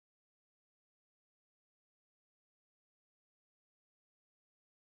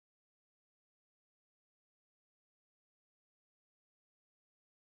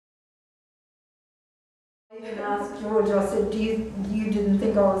I even asked George, I said, you didn't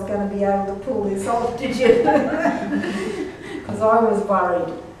think I was going to be able to pull this off, did you? Because I was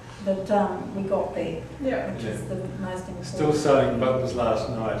worried. But we got there, which is the most important. Still sewing buttons last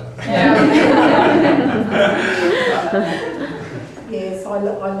night. Yes, I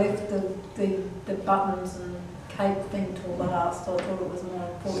left the buttons and cape thing till last. I thought it was more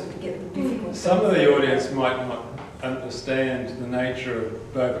important to get the difficult. Some of the audience might not understand the nature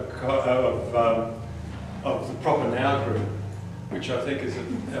of the ProppaNOW group, which I think is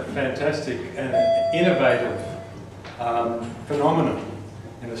a fantastic and innovative phenomenon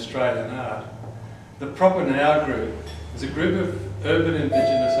in Australian art. The ProppaNOW group is a group of urban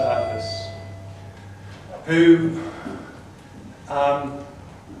indigenous artists who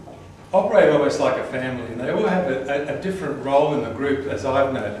operate almost like a family, and they all have a different role in the group, as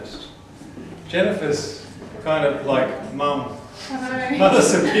I've noticed. Jennifer's kind of like mum, mother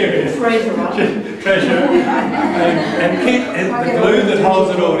superior, treasure, and keep the glue that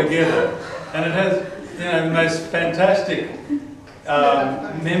holds it all together. And it has, you know, the most fantastic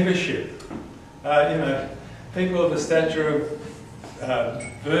membership. You know, people of the stature of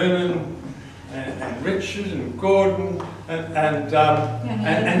Vernon and Richard and Gordon,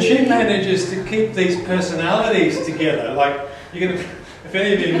 and she manages to keep these personalities together. Like, you're gonna, if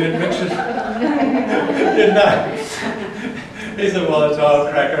any of you met Richard, you know, he's a volatile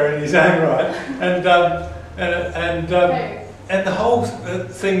cracker in his own right, and the whole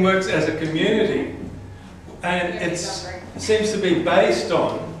thing works as a community, and it seems to be based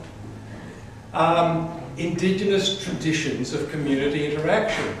on indigenous traditions of community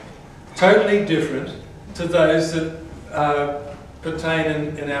interaction. Totally different to those that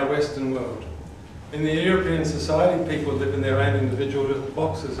pertain in our Western world. In the European society, people live in their own individual little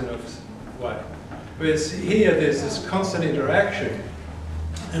boxes in a way. Whereas here, there's this constant interaction,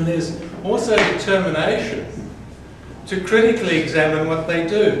 and there's also determination to critically examine what they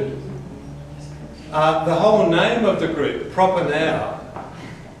do. The whole name of the group, ProppaNOW,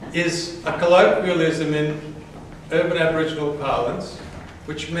 is a colloquialism in urban Aboriginal parlance,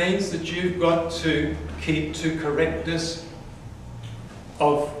 which means that you've got to keep to correctness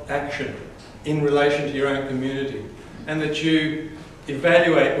of action in relation to your own community, and that you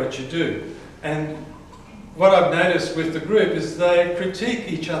evaluate what you do. And what I've noticed with the group is they critique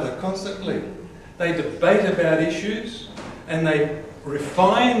each other constantly. They debate about issues, and they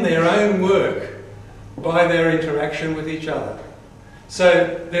refine their own work by their interaction with each other.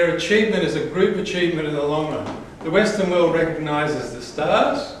 So their achievement is a group achievement in the long run. The Western world recognises the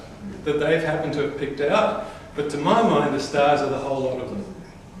stars that they've happened to have picked out, but to my mind, the stars are the whole lot of them.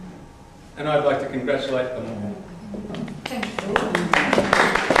 And I'd like to congratulate them all. Thank you.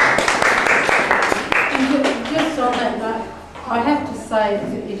 And just on that note, I have to say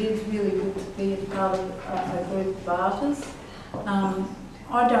it is really good to be a part of a group of artists.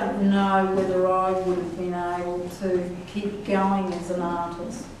 I don't know whether I would have been able to keep going as an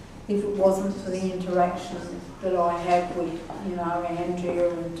artist if it wasn't for the interactions that I have with, you know, Andrea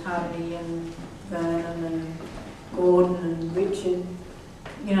and Tony and Vernon and Gordon and Richard.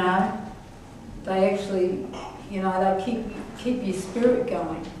 You know, they actually, you know, they keep your spirit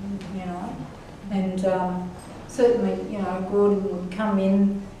going, you know. And certainly, you know, Gordon would come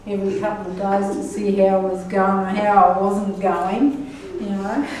in every couple of days to see how I was going and how I wasn't going, you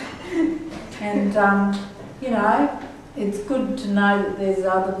know. And, you know, it's good to know that there's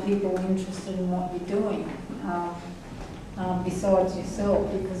other people interested in what you're doing, besides yourself,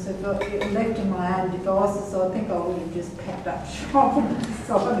 because if I left to my own devices, I think I would have just packed up shop and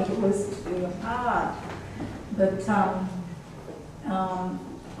decided it was too hard. But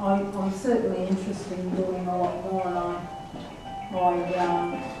I'm certainly interested in doing a lot more, and I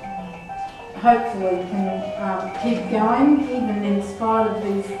hopefully can keep going, even in spite of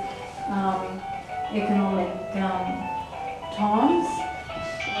these economic times.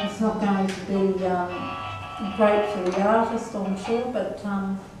 It's not going to be great for the artist, I'm sure, but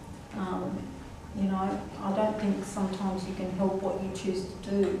you know, I don't think sometimes you can help what you choose to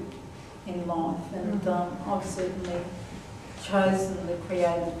do in life, and I've certainly chosen the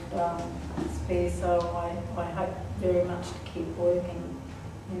creative sphere, so I hope very much to keep working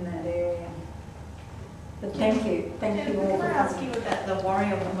in that area. But thank you all. Can I ask you about the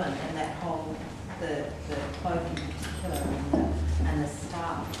warrior woman and that whole, the cloak in particular and the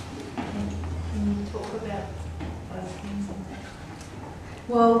staff? Can you talk about those things on that?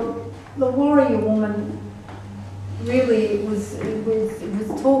 Well, the warrior woman really was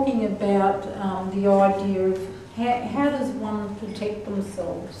talking about the idea of how does one protect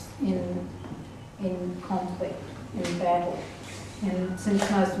themselves in conflict, in battle. And since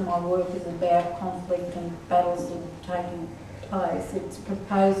most of my work is about conflict and battles that have taken place, it's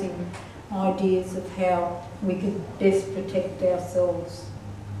proposing ideas of how we could best protect ourselves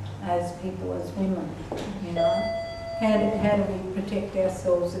as people, as women, you know. How do we protect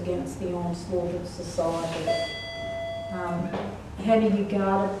ourselves against the onslaught of society? How do you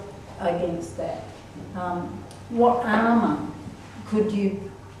guard against that? What armour could you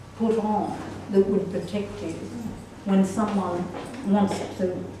put on that would protect you when someone wants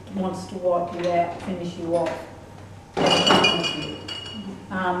to wipe you out, finish you off?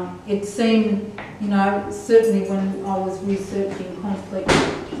 It seemed, you know, certainly when I was researching conflict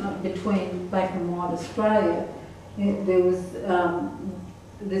between black and white Australia, there was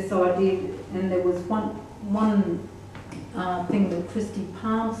this idea, and there was one thing that Christy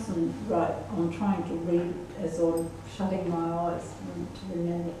Palmson wrote. I'm trying to read as I'm shutting my eyes to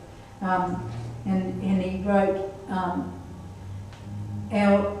remember. And he wrote,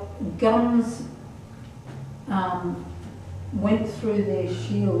 our guns went through their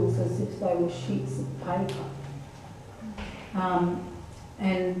shields as if they were sheets of paper.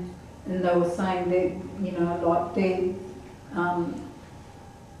 And they were saying that, you know, like their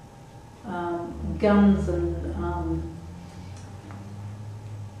guns and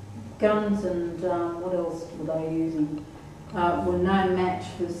what else were they using? Were no match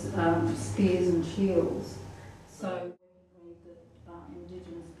for spears and shields. So that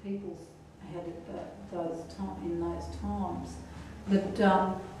indigenous peoples had it in those times. But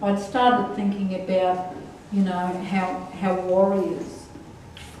I'd started thinking about, you know, how warriors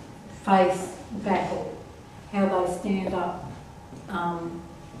face battle, how they stand up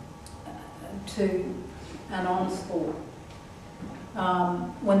to an onslaught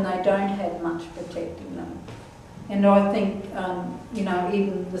when they don't have much protecting them. And I think, you know,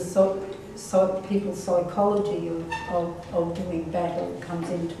 even the people's psychology of doing battle comes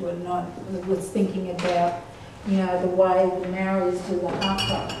into it. And I was thinking about, you know, the way the Maoris do the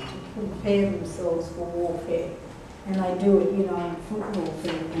haka to prepare themselves for warfare. And they do it, you know, in football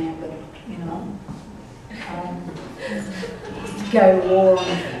field now, but, you know, go to war on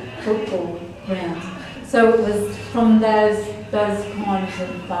football grounds. So it was from those kinds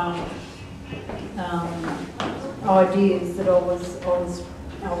of ideas that I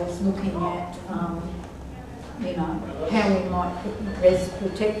was looking at, you know, how we might best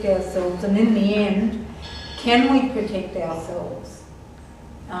protect ourselves. And in the end, can we protect ourselves?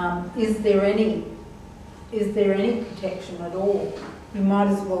 Is there any protection at all? You might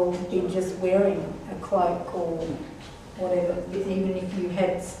as well be just wearing a cloak or whatever. Even if you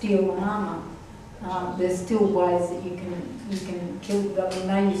had steel armour, there's still ways that you can kill them. I mean,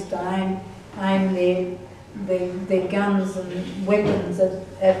 they used to aim their guns and weapons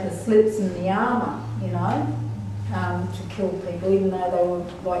at the slits in the armour, you know, to kill people, even though they were,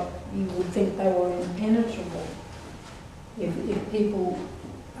 like, you would think they were impenetrable. If people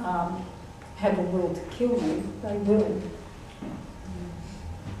have a will to kill you, they will.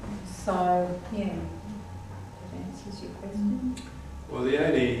 So, yeah, that answers your question. Well, the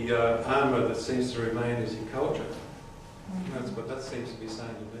only armour that seems to remain is your culture. That's what that seems to be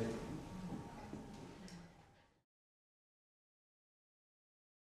saying to me.